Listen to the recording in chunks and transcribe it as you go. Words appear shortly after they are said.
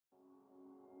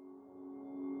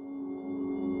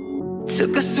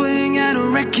Took a swing at a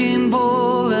wrecking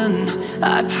ball and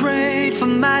I prayed for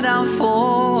my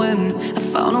downfall, and I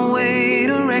found a way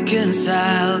to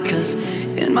reconcile, 'cause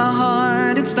in my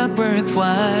heart it's not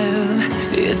worthwhile.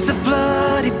 It's a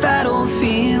bloody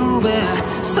battlefield where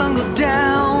some go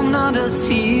down, others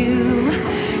heal.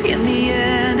 In the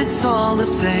end it's all the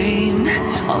same.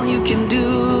 All you can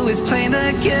do is play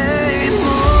the game.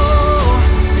 Oh,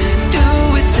 do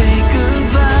we say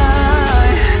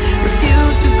goodbye?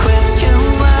 Refuse to question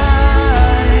why.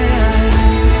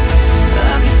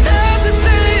 I'm sad to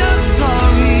say I'm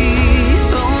sorry,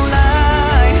 so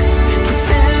lie.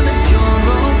 Pretend that you're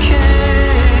okay.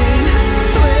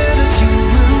 Swear that you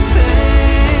will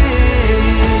stay.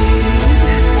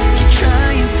 Keep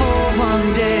trying for one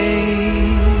day.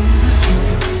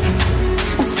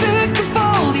 I'm sick of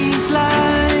all these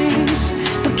lies.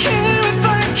 Don't care if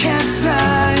I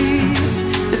capsize.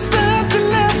 There's nothing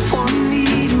left for me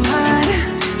to hide.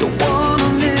 Don't wanna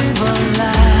live a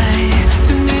lie.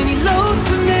 Too many lows,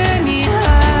 too many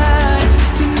highs.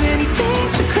 Too many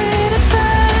things to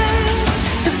criticize.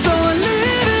 And so I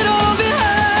leave it all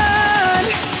behind.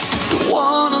 Don't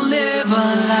wanna live a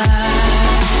lie.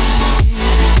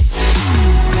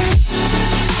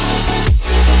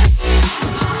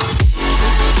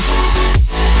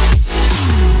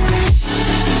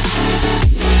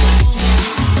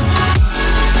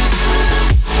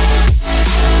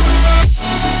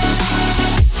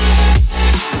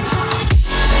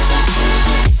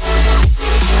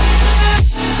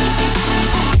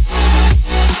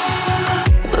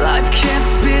 Life kept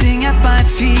spitting at my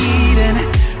feet and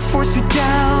forced me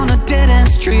down a dead-end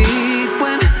street,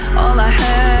 when all I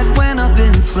had went up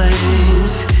in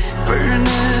flames,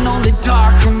 burning only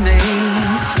dark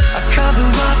remains. I cover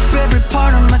up every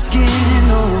part of my skin,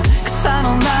 oh, 'cause I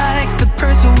don't like the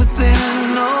person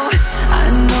within. Oh, I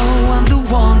know I'm the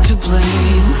one to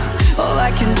blame. All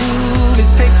I can do is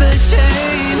take the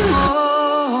shame.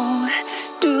 Oh,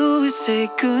 do we say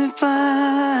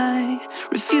goodbye?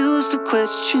 Refuse to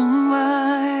question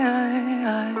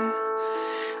why.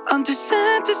 I'm too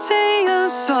sad to say I'm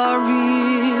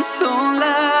sorry, so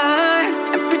lie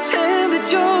and pretend that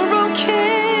you're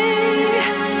okay.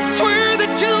 Swear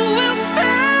that you will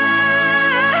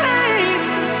stay.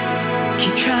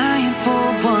 Keep trying for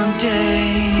one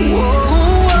day.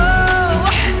 Whoa,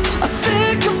 I'm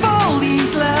sick of all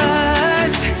these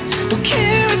lies. Don't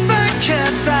care if I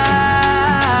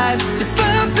capsize. There's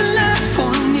nothing left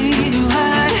for me to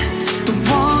hide. Don't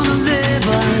wanna live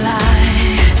a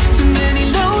lie. Too many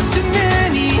lows, too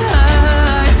many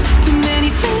highs. Too many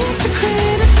things to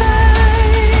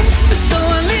criticize. So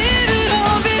I leave it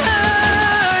all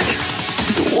behind.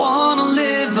 Don't wanna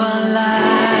live a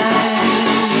lie.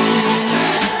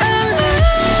 A lie.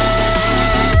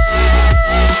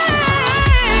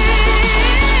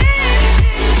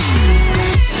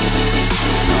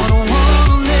 No, don't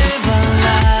wanna live a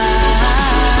lie.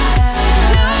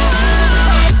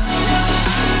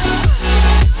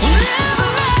 Live a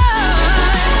lie.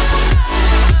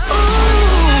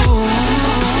 Ooh.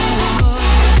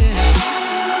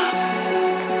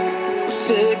 I'm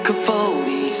sick of all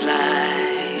these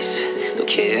lies. Don't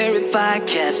care if I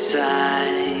capsize.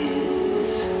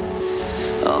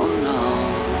 Oh no.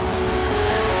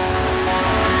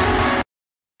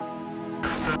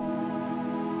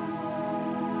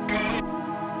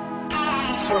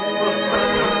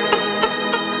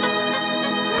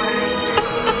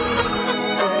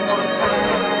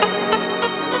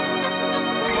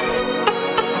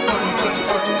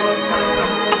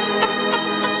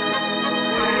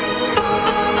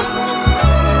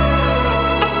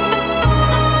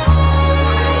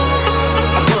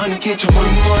 Get you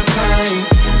one more time.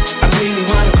 I really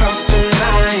wanna cross the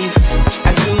line.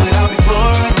 I do it all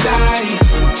before I die.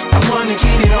 I wanna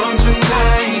get it on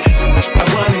tonight. I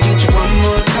wanna get you one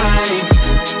more time.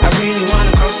 I really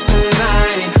wanna cross the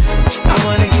line. I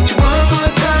wanna get you one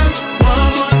more time,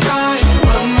 one more time,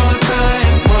 one more time,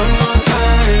 one more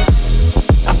time.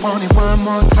 I want it one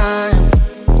more time.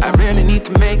 I really need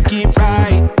to make it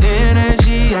right.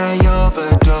 Energy I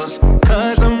overdose,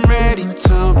 'cause I'm ready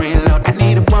to reload. I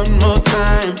need it one more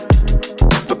time,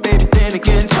 but baby then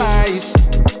again twice.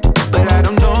 But I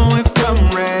don't know if I'm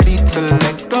ready to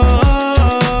let go.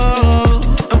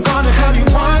 I'm gonna have you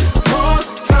one more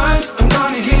time. I'm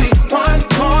gonna hit it one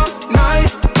more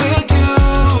night with you,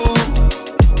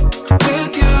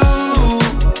 with you.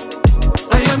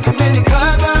 I am committed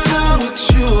 'cause I know it's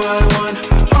you I want.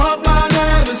 Hope I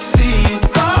never see you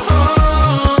go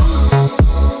home.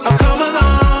 Oh, come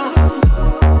along.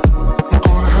 I'm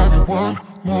gonna have you one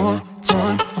more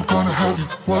time. I'm gonna have you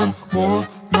one more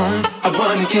night. I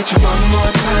wanna get you one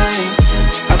more time.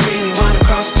 I really wanna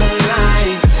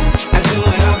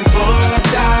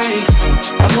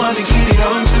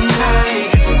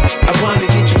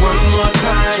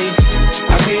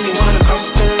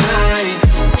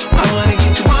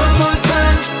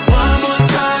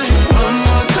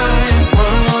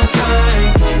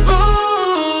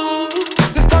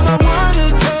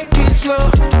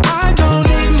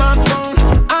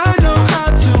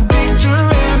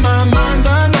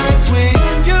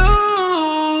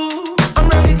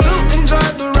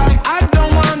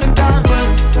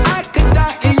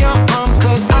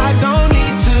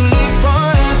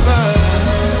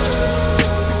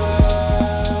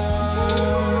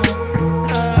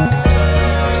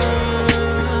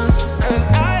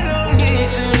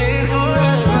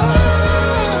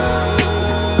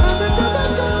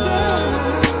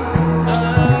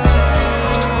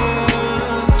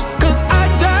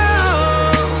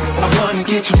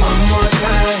one more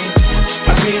time.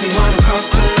 I really wanna cross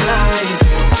the line.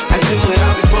 I do it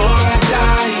all before I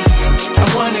die. I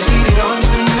wanna get it on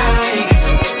tonight.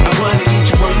 I wanna get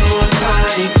you one more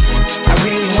time. I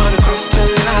really wanna cross the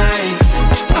line.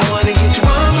 I wanna get you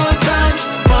one more time,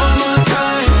 one more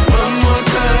time, one more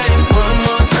time, one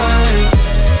more time.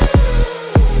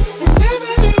 And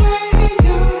every way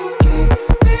you get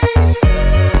me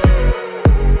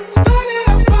started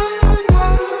off fine,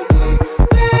 now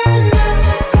baby,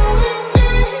 going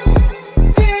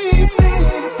deep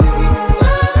in a baby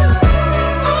love.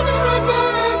 I'll be right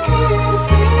back here to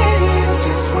see you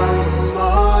just one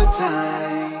more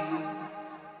time.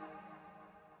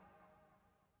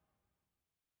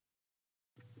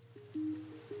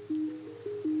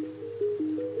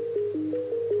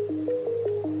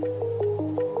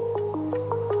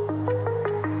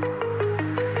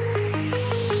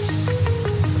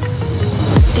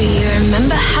 Do you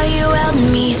remember how you held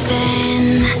me then?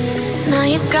 Now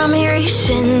you got me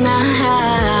reaching out.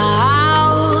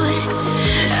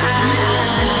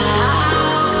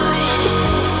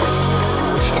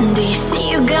 And do you see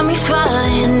you got me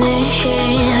falling in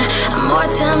more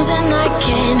times than I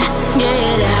can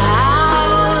get out?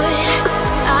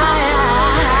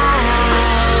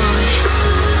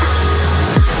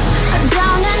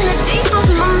 Down in the deep of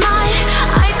my mind,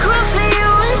 I crawl for you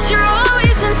and you're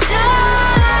always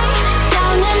inside.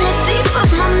 Down in the deep of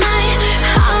my mind,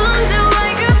 how long do I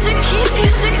got to keep you,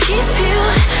 to keep you?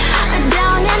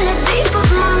 Down in the deep of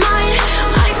my mind,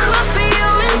 I crawl for you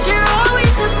and you're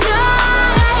always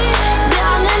inside.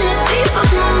 Down in the deep of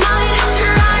my mind,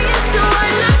 trying so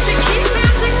hard not to keep you,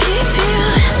 to keep you.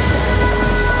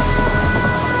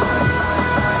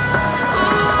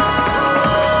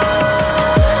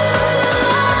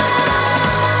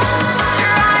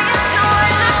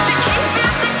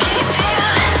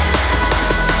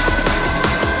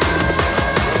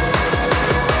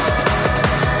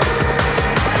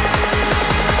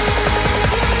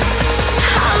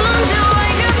 How long do I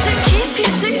got to keep you,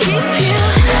 to keep you?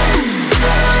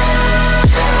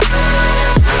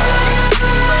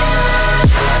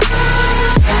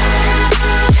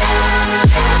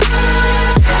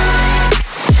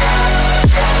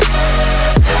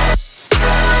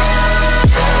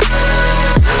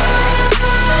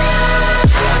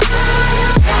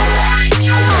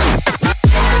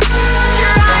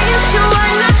 Trying so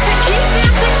hard not to keep you,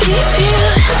 to keep you.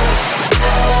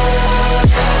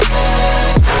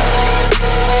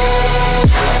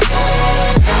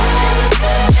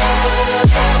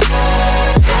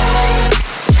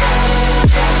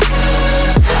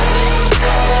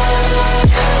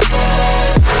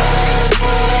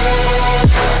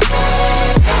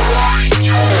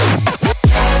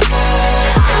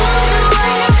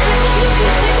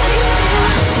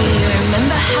 Do you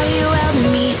remember how you held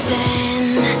me then?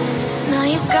 Now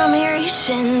you got me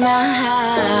reaching out.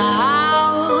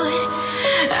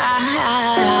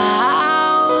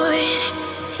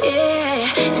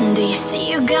 Yeah. And do you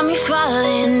see you got me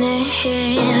falling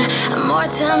in more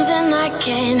times than I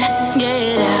can